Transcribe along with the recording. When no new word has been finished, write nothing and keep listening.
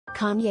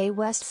Kanye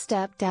West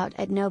stepped out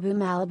at Nobu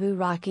Malibu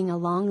rocking a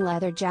long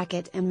leather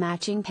jacket and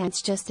matching pants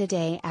just a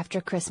day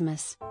after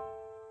Christmas.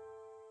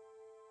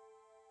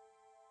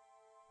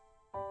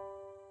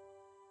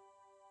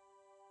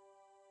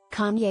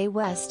 Kanye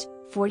West,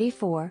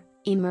 44,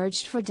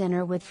 emerged for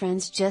dinner with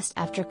friends just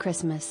after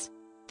Christmas.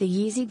 The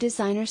Yeezy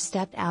designer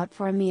stepped out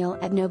for a meal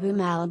at Nobu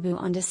Malibu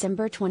on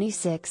December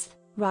 26,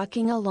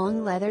 rocking a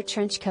long leather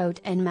trench coat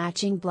and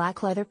matching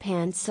black leather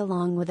pants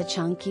along with a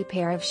chunky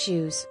pair of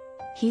shoes.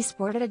 He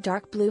sported a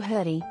dark blue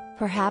hoodie,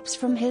 perhaps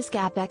from his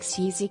Gap x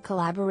Yeezy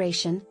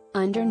collaboration,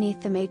 underneath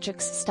the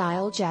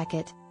Matrix-style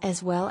jacket,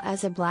 as well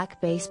as a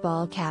black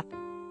baseball cap.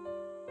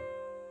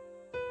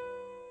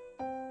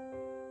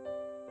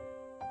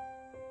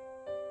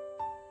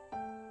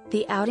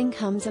 The outing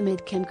comes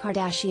amid Kim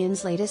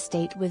Kardashian's latest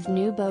date with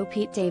new beau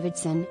Pete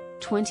Davidson,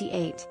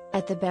 28,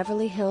 at the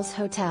Beverly Hills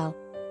Hotel.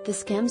 The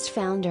Skims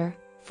founder,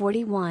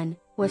 41,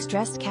 was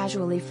dressed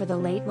casually for the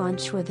late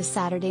lunch with the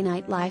Saturday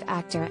Night Live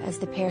actor as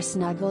the pair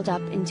snuggled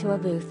up into a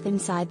booth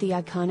inside the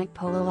iconic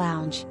Polo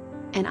Lounge.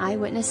 An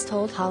eyewitness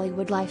told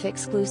Hollywood Life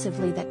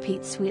exclusively that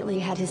Pete sweetly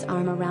had his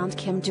arm around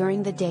Kim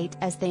during the date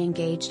as they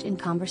engaged in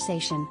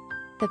conversation.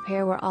 The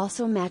pair were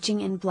also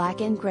matching in black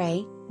and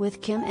gray,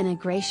 with Kim in a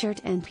gray shirt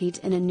and Pete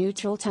in a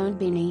neutral-toned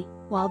beanie,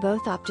 while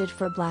both opted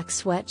for black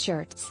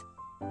sweatshirts.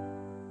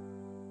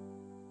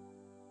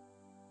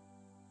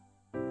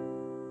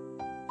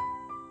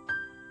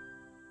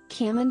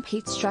 Kim and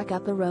Pete struck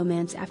up a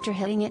romance after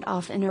hitting it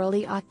off in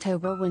early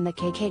October when the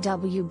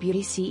KKW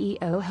Beauty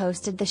CEO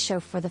hosted the show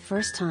for the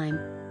first time.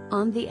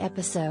 On the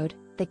episode,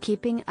 the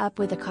Keeping Up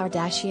with the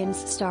Kardashians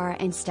star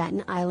and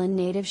Staten Island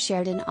native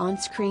shared an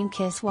on-screen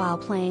kiss while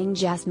playing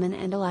Jasmine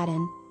and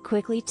Aladdin,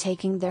 quickly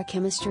taking their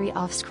chemistry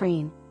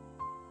off-screen.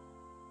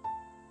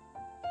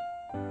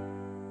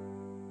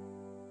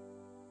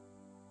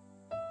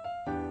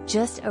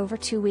 Just over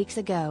 2 weeks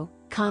ago,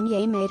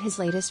 Kanye made his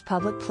latest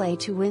public play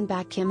to win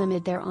back Kim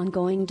amid their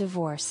ongoing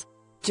divorce.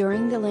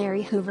 During the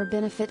Larry Hoover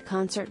benefit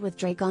concert with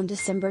Drake on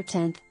December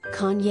 10,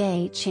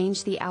 Kanye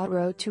changed the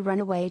outro to "Run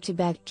Away" to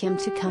beg Kim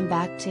to come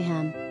back to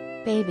him.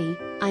 "Baby,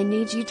 I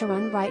need you to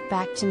run right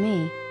back to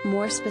me,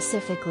 more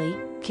specifically,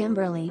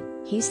 Kimberly,"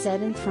 he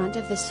said in front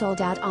of the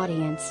sold-out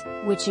audience,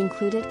 which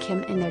included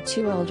Kim and their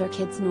two older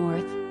kids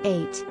North,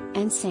 8,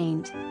 and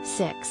Saint,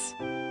 6.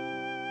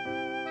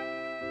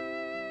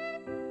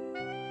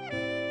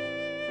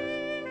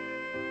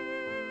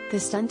 The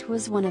stunt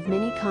was one of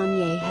many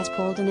Kanye has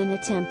pulled in an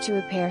attempt to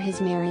repair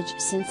his marriage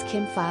since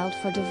Kim filed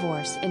for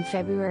divorce in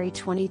February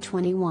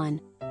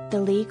 2021. The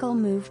legal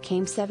move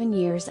came 7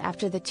 years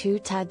after the two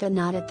tied the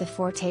knot at the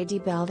Forte di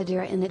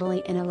Belvedere in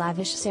Italy in a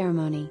lavish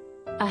ceremony.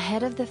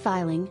 Ahead of the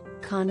filing,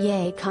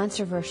 Kanye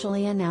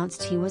controversially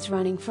announced he was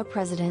running for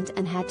president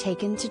and had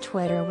taken to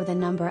Twitter with a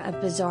number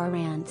of bizarre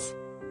rants.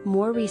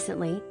 More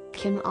recently,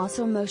 Kim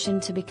also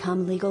motioned to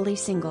become legally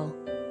single.